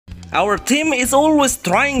Our team is always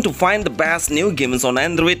trying to find the best new games on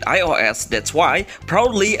Android iOS. That's why,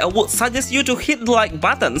 proudly, I would suggest you to hit the like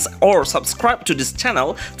buttons or subscribe to this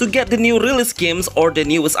channel to get the new release games or the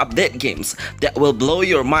newest update games that will blow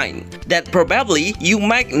your mind, that probably you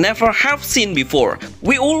might never have seen before.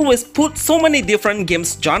 We always put so many different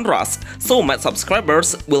games genres, so my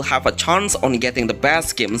subscribers will have a chance on getting the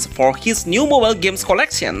best games for his new mobile games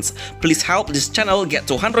collections. Please help this channel get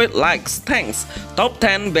 200 likes. Thanks. Top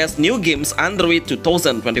 10 best new games Android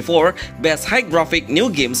 2024, best high graphic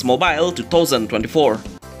new games mobile 2024.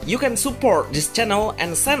 You can support this channel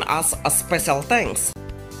and send us a special thanks.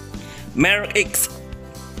 MMORPG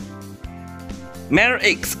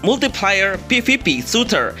Multiplayer PvP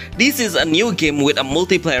Shooter. This is a new game with a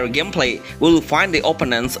multiplayer gameplay. We will find the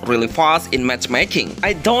opponents really fast in matchmaking.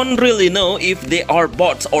 I don't really know if they are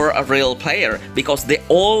bots or a real player because they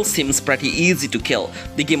all seems pretty easy to kill.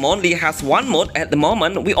 The game only has one mode at the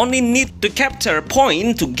moment. We only need to capture a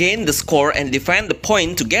point to gain the score and defend the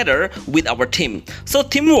point together with our team. So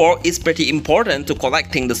teamwork is pretty important to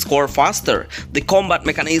collecting the score faster. The combat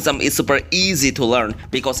mechanism is super easy to learn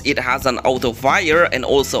because it has an auto fire and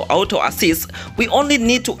also auto assist. We only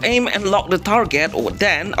need to aim and lock the target,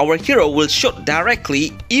 then our hero will shoot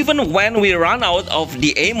directly even when we run out of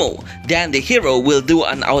the ammo. Then the hero will do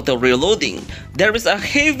an auto reloading. There is a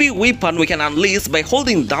heavy weapon we can unleash by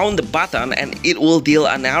holding down the button and it will deal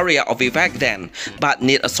an area of effect then, but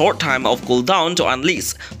need a short time of cooldown to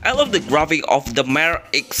unleash. I love the graphic of the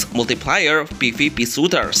MMORPG multiplayer PvP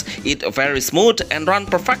shooters. It's very smooth and run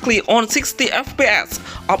perfectly on 60 FPS.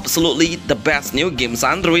 Absolutely the best new games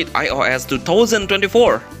Android iOS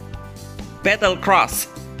 2024. Battlecross.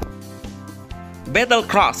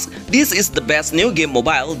 This is the best new game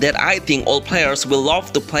mobile that I think all players will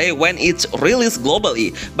love to play when it's released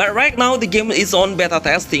globally. But right now the game is on beta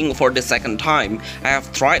testing for the second time. I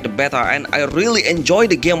have tried the beta and I really enjoy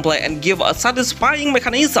the gameplay and give a satisfying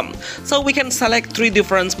mechanism. So we can select 3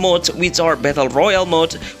 different modes, which are Battle Royale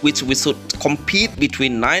mode, which we should compete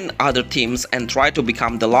between 9 other teams and try to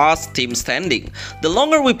become the last team standing. The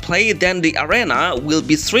longer we play, then the arena will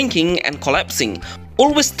be shrinking and collapsing,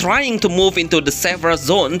 always trying to move into the safer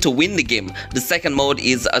zone to win the game. The second mode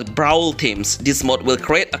is a Brawl Teams. This mode will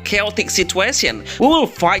create a chaotic situation. We will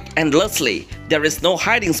fight endlessly. There is no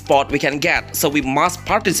hiding spot we can get, so we must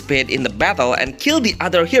participate in the battle and kill the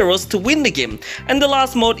other heroes to win the game. And the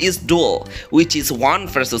last mode is Duel, which is 1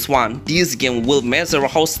 versus 1. This game will measure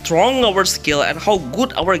how strong our skill and how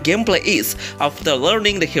good our gameplay is. After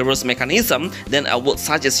learning the hero's mechanism, then I would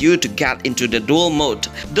suggest you to get into the Duel mode.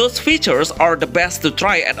 Those features are the best to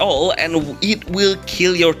try at all and it will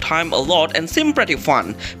kill your time a lot and seem pretty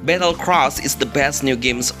fun. Battlecross is the best new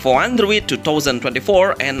games for Android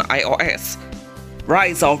 2024 and iOS.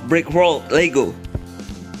 Rise of Brick World Lego.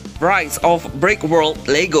 Rise of Brick World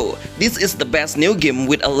Lego. This is the best new game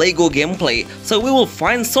with a Lego gameplay. So we will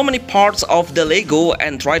find so many parts of the Lego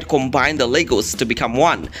and try to combine the Legos to become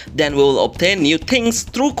one. Then we will obtain new things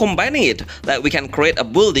through combining it, like we can create a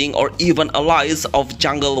building or even allies of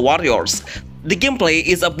jungle warriors. The gameplay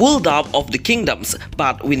is a build-up of the kingdoms,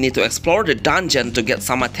 but we need to explore the dungeon to get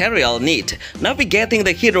some material neat, navigating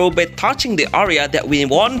the hero by touching the area that we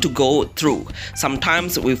want to go through.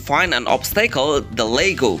 Sometimes we find an obstacle, the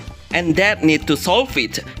Lego, and that need to solve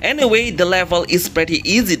it. Anyway, the level is pretty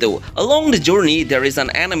easy though. Along the journey, there is an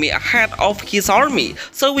enemy ahead of his army,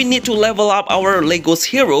 so we need to level up our Lego's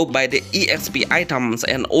hero by the EXP items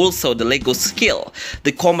and also the Lego skill.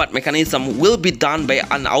 The combat mechanism will be done by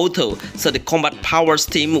an auto, so the combat powers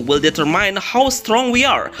team will determine how strong we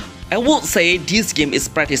are. I would say this game is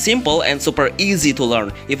pretty simple and super easy to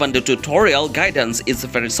learn. Even the tutorial guidance is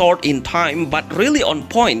very short in time but really on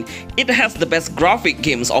point. It has the best graphic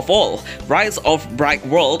games of all. Rise of Brick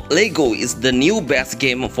World Lego is the new best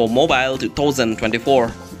game for mobile 2024.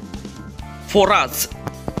 For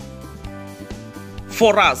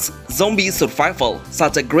us, zombie survival.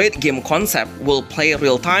 Such a great game concept. Will play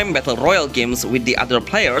real-time battle royale games with the other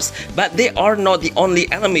players, but they are not the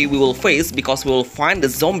only enemy we will face because we will find the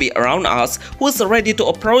zombie around us who's ready to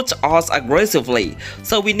approach us aggressively.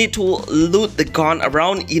 So we need to loot the gun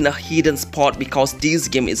around in a hidden spot because this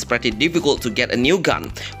game is pretty difficult to get a new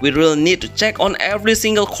gun. We really need to check on every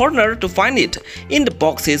single corner to find it. In the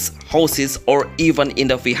boxes, houses, or even in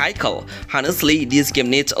the vehicle. Honestly, this game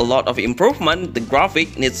needs a lot of improvement. The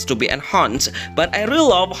graphic needs to be enhanced, but I really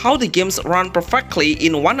love how the games run perfectly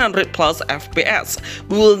in 100 plus FPS.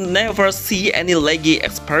 We will never see any laggy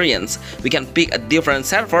experience. We can pick a different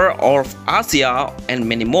server of Asia and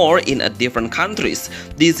many more in different countries.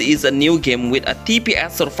 This is a new game with a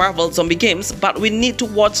TPS survival zombie games, but we need to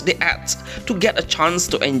watch the ads to get a chance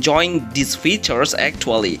to enjoy these features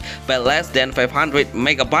actually. By less than 500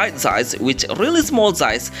 megabyte size, which really small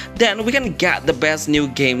size, then we can get the best new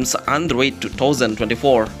games Android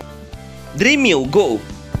 2024. Dream You Go.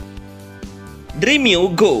 Dream You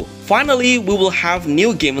Go. Finally, we will have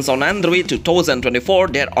new games on Android 2024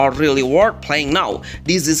 that are really worth playing now.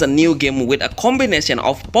 This is a new game with a combination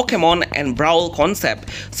of Pokemon and Brawl concept,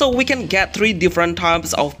 so we can get 3 different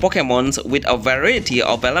types of Pokemons with a variety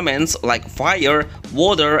of elements like fire,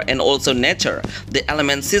 water, and also nature. The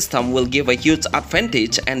element system will give a huge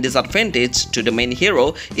advantage and disadvantage to the main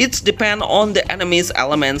hero. It depends on the enemy's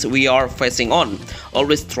elements we are facing on.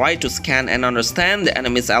 Always try to scan and understand the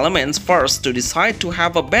enemy's elements first to decide to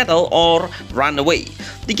have a battle or run away.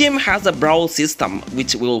 The game has a brawl system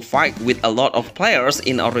which will fight with a lot of players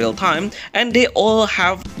in a real time, and they all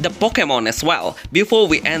have the Pokemon as well. Before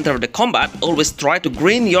we enter the combat, always try to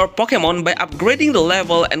green your Pokemon by upgrading the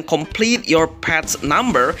level and complete your pet's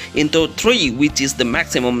number into 3, which is the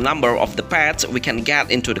maximum number of the pets we can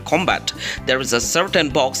get into the combat. There is a certain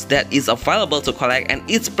box that is available to collect, and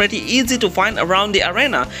it's pretty easy to find around the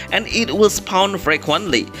arena, and it will spawn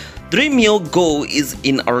frequently. Dream You Go is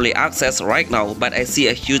in early access right now, but I see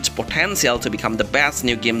a huge potential to become the best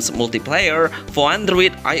new games multiplayer for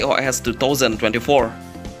Android iOS 2024.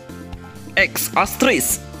 X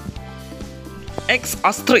Asterisk. X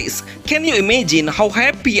Asterisk. Can you imagine how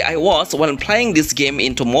happy I was when playing this game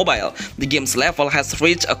into mobile? The game's level has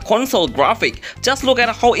reached a console graphic. Just look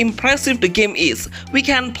at how impressive the game is. We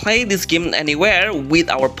can play this game anywhere with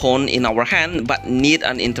our phone in our hand, but need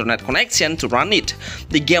an internet connection to run it.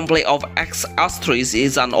 The gameplay of X Asterisk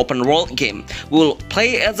is an open world game. We will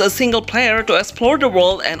play as a single player to explore the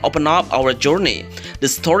world and open up our journey. The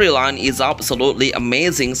storyline is absolutely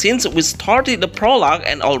amazing since we started the prologue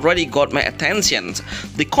and already got my attention.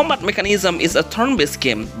 The combat mechanism is a turn-based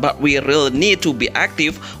game, but we really need to be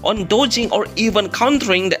active on dodging or even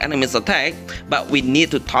countering the enemy's attack, but we need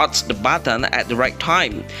to touch the button at the right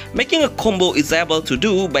time. Making a combo is able to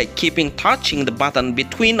do by keeping touching the button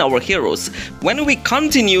between our heroes. When we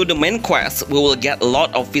continue the main quest, we will get a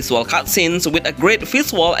lot of visual cutscenes with a great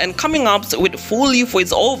visual and coming up with fully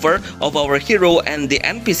voiceover of our hero and the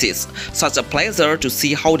NPCs. Such a pleasure to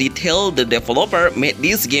see how detailed the developer made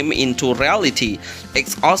this game into reality.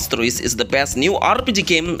 X Asterisk is the best new RPG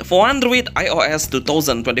game for Android iOS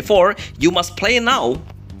 2024. You must play now.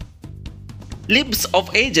 Leaps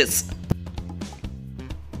of Ages.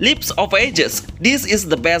 Leaps of Ages. This is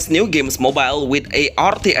the best new games mobile with a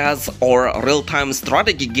RTS or real-time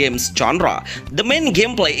strategy games genre. The main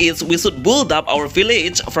gameplay is we should build up our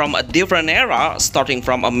village from a different era, starting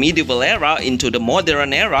from a medieval era into the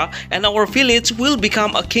modern era, and our village will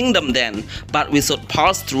become a kingdom then. But we should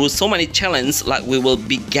pass through so many challenges, like we will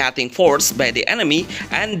be getting forced by the enemy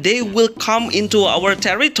and they will come into our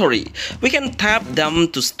territory. We can tap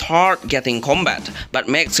them to start getting combat, but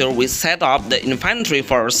make sure we set up the infantry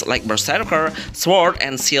first, like Berserker, Sword,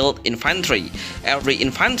 and Shield infantry. Every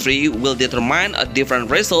infantry will determine a different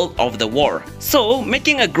result of the war. So,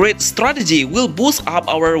 making a great strategy will boost up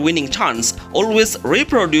our winning chance. Always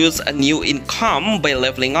reproduce a new income by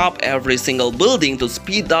leveling up every single building to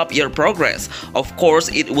speed up your progress. Of course,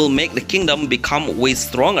 it will make the kingdom become way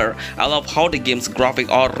stronger. I love how the game's graphics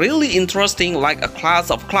are really interesting, like a Clash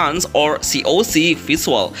of Clans or COC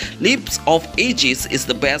visual. Leaps of Ages is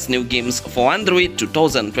the best new games for Android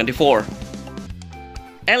 2024.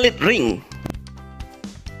 Elite Ring.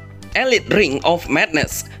 Elite Ring of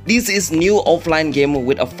Madness. This is new offline game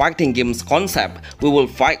with a fighting games concept. We will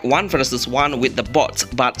fight 1 versus 1 with the bots,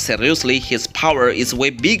 but seriously, his power is way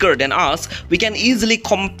bigger than us. We can easily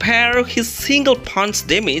compare his single punch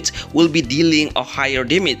damage will be dealing a higher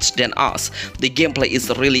damage than us. The gameplay is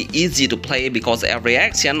really easy to play because every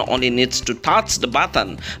action only needs to touch the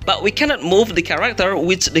button, but we cannot move the character,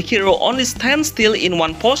 which the hero only stands still in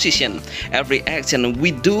one position. Every action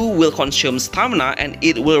we do will consume stamina and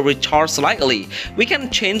it will recharge slightly. We can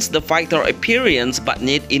change the fighter appearance but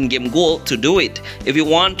need in-game gold to do it. If you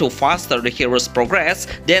want to faster the hero's progress,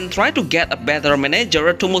 then try to get a better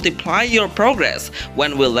manager to multiply your progress.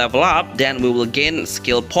 When we level up, then we will gain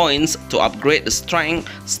skill points to upgrade the strength,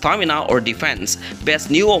 stamina, or defense. Best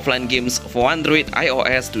new offline games for Android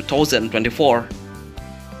iOS 2024.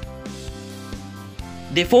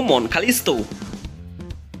 Devomon Callisto.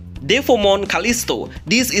 Devomon Callisto.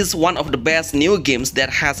 This is one of the best new games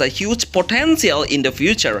that has a huge potential in the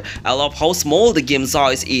future. I love how small the game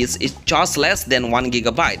size is. It's just less than 1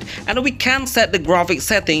 GB, and we can set the graphic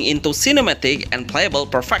setting into cinematic and playable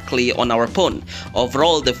perfectly on our phone.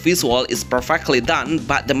 Overall, the visual is perfectly done,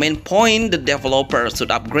 but the main point the developer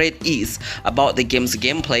should upgrade is about the game's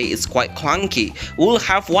gameplay is quite clunky. We'll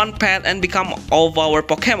have one pet and become of our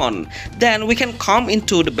Pokemon. Then we can come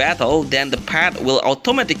into the battle, then the pet will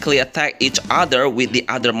automatically attack each other with the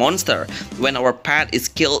other monster. When our pet is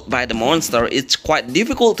killed by the monster, it's quite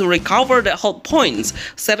difficult to recover the health points.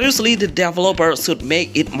 Seriously, the developer should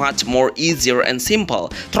make it much more easier and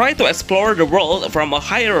simple. Try to explore the world from a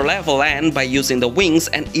higher level land by using the wings,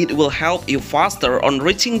 and it will help you faster on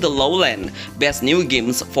reaching the lowland. Best new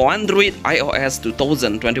games for Android iOS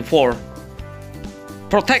 2024.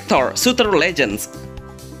 Protector Shooter Legends.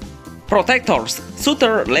 Protectors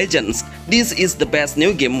Shooter Legends. This is the best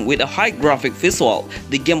new game with a high graphic visual.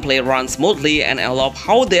 The gameplay runs smoothly, and I love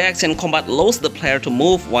how the action combat allows the player to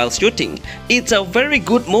move while shooting. It's a very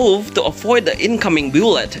good move to avoid the incoming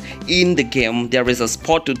bullet. In the game, there is a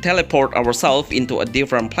spot to teleport ourselves into a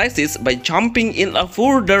different places by jumping in a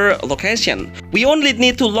further location. We only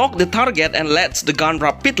need to lock the target and let the gun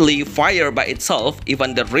rapidly fire by itself.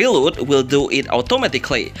 Even the reload will do it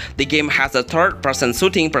automatically. The game has a third-person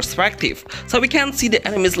shooting perspective, so we can see the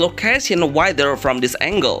enemy's location wider from this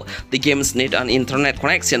angle. The games need an internet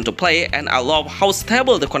connection to play, and I love how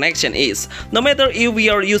stable the connection is, no matter if we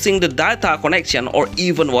are using the data connection or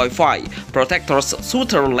even Wi-Fi. Protector's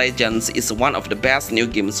Shooter Legends is one of the best new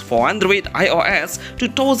games for Android iOS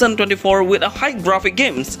 2024 with a high graphic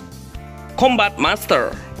games. Combat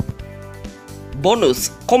Master. Bonus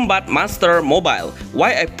Combat Master Mobile.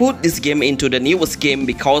 Why I put this game into the newest game?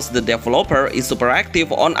 Because the developer is super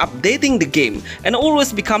active on updating the game and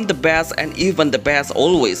always become the best, and even the best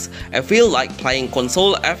always. I feel like playing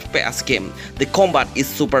console FPS game. The combat is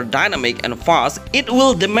super dynamic and fast. It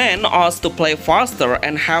will demand us to play faster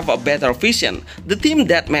and have a better vision. The team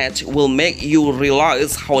deathmatch will make you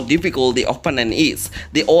realize how difficult the opponent is.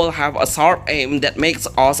 They all have a sharp aim that makes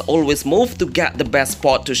us always move to get the best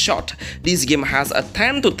spot to shot. This game has a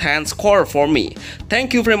 10 to 10 score for me.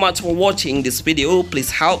 Thank you very much for watching this video. Please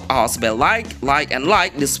help us by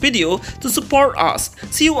like this video to support us.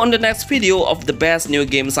 See you on the next video of the best new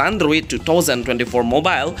games Android 2024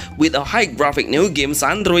 mobile with a high graphic new games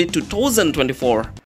Android 2024.